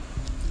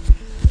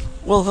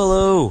Well,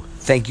 hello.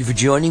 Thank you for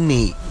joining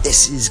me.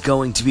 This is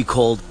going to be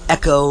called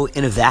Echo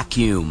in a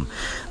Vacuum.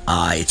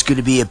 It's going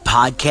to be a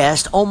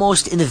podcast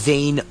almost in the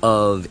vein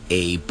of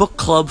a book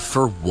club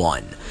for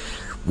one,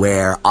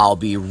 where I'll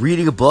be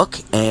reading a book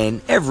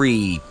and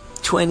every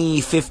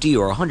 20, 50,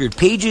 or 100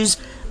 pages,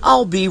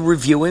 I'll be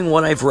reviewing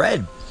what I've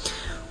read.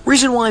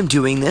 Reason why I'm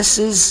doing this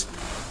is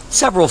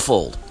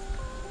severalfold.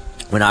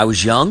 When I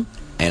was young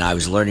and I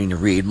was learning to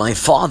read, my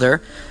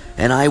father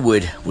and I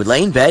would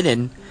lay in bed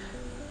and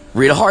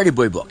read a Hardy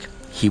Boy book.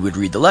 He would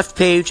read the left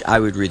page, I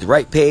would read the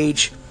right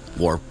page,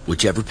 or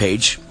whichever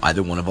page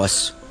either one of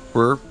us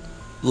were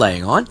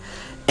laying on.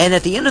 And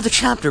at the end of the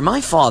chapter,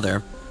 my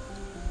father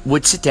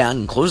would sit down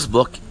and close the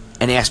book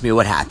and ask me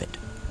what happened.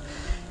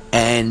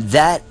 And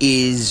that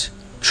is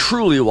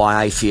truly why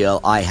I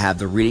feel I have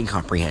the reading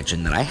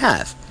comprehension that I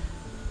have.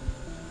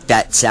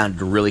 That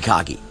sounded really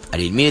cocky. I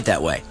didn't mean it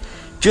that way.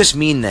 Just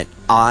mean that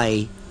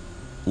I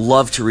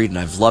love to read, and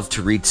I've loved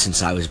to read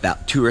since I was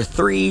about 2 or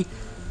 3,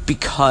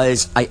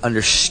 because I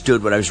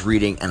understood what I was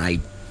reading, and I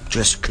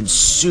just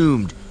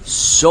consumed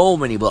so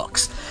many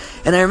books.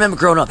 And I remember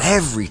growing up,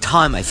 every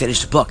time I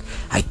finished a book,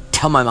 I'd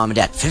tell my mom and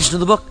dad, finish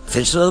another book,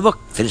 finish another book,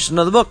 finish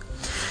another book.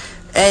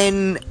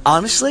 And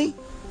honestly,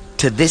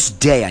 to this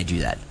day I do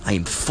that. I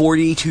am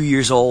 42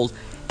 years old,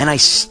 and I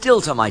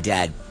still tell my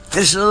dad,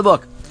 finish another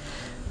book.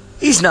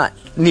 He's not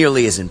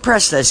nearly as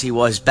impressed as he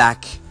was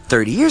back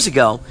 30 years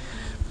ago,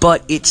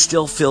 but it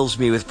still fills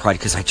me with pride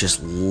because I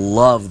just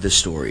love the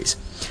stories.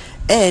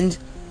 And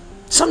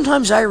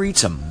sometimes I read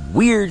some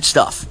weird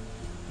stuff.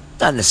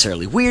 Not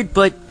necessarily weird,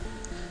 but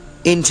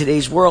in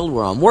today's world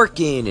where I'm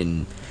working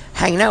and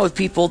hanging out with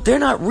people, they're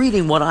not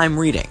reading what I'm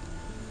reading.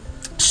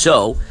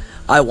 So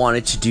I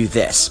wanted to do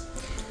this.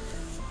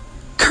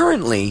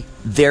 Currently,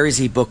 there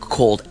is a book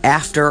called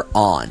After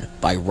On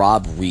by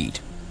Rob Reed.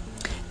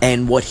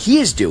 And what he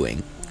is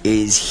doing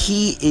is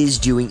he is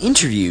doing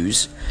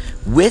interviews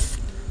with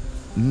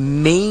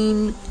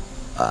big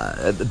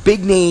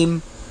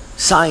name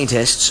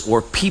scientists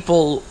or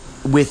people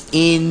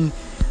within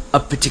a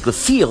particular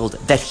field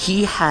that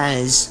he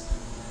has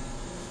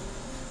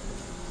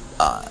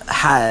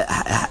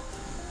that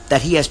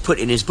he has put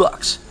in his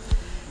books.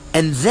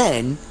 And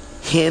then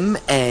him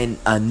and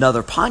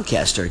another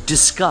podcaster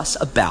discuss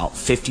about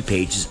 50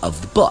 pages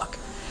of the book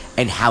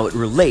and how it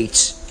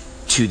relates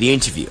to the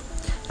interview.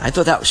 And I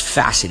thought that was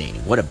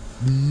fascinating. What a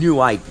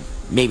new idea,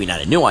 maybe not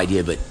a new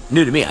idea, but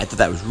new to me. I thought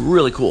that was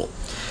really cool.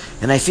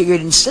 And I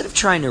figured instead of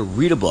trying to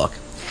read a book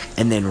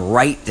and then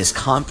write this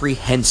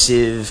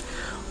comprehensive,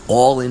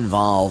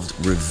 all-involved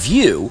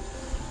review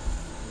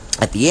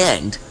at the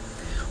end,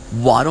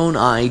 why don't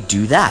I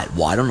do that?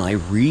 Why don't I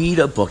read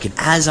a book, and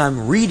as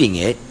I'm reading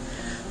it,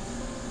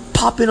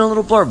 pop in a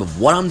little blurb of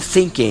what I'm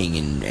thinking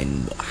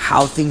and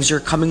how things are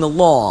coming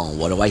along.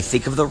 What do I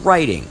think of the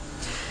writing?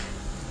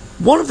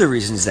 One of the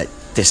reasons that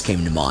this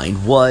came to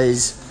mind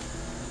was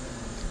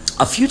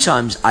a few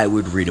times I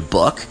would read a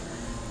book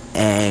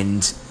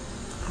and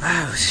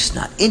I was just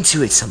not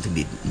into it. Something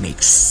didn't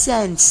make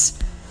sense.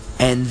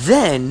 And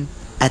then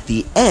at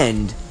the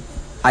end,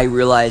 I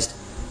realized,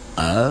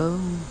 oh,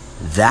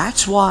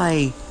 that's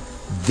why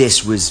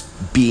this was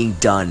being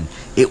done.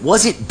 It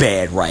wasn't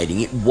bad writing.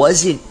 It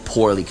wasn't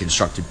poorly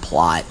constructed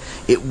plot.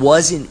 It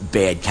wasn't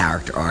bad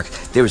character arc.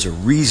 There was a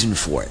reason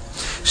for it.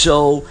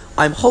 So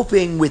I'm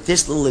hoping with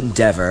this little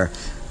endeavor,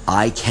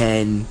 I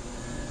can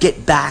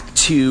get back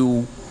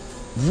to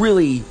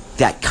really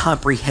that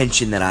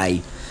comprehension that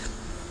I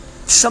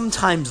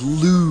sometimes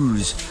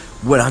lose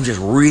when I'm just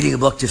reading a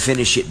book to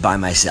finish it by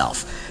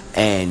myself.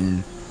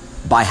 And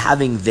by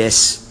having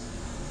this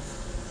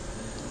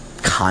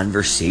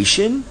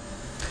conversation,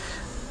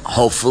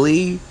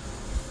 hopefully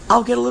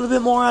I'll get a little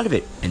bit more out of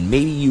it, and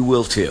maybe you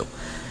will too.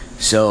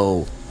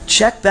 So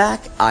check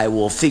back. I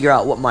will figure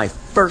out what my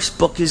first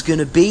book is going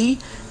to be,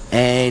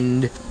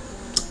 and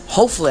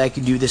hopefully I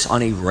can do this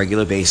on a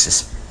regular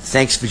basis.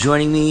 Thanks for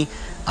joining me.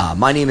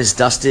 My name is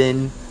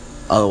Dustin,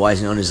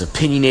 otherwise known as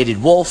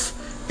Opinionated Wolf,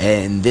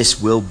 and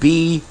this will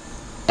be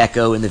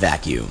Echo in the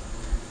Vacuum.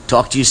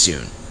 Talk to you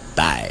soon.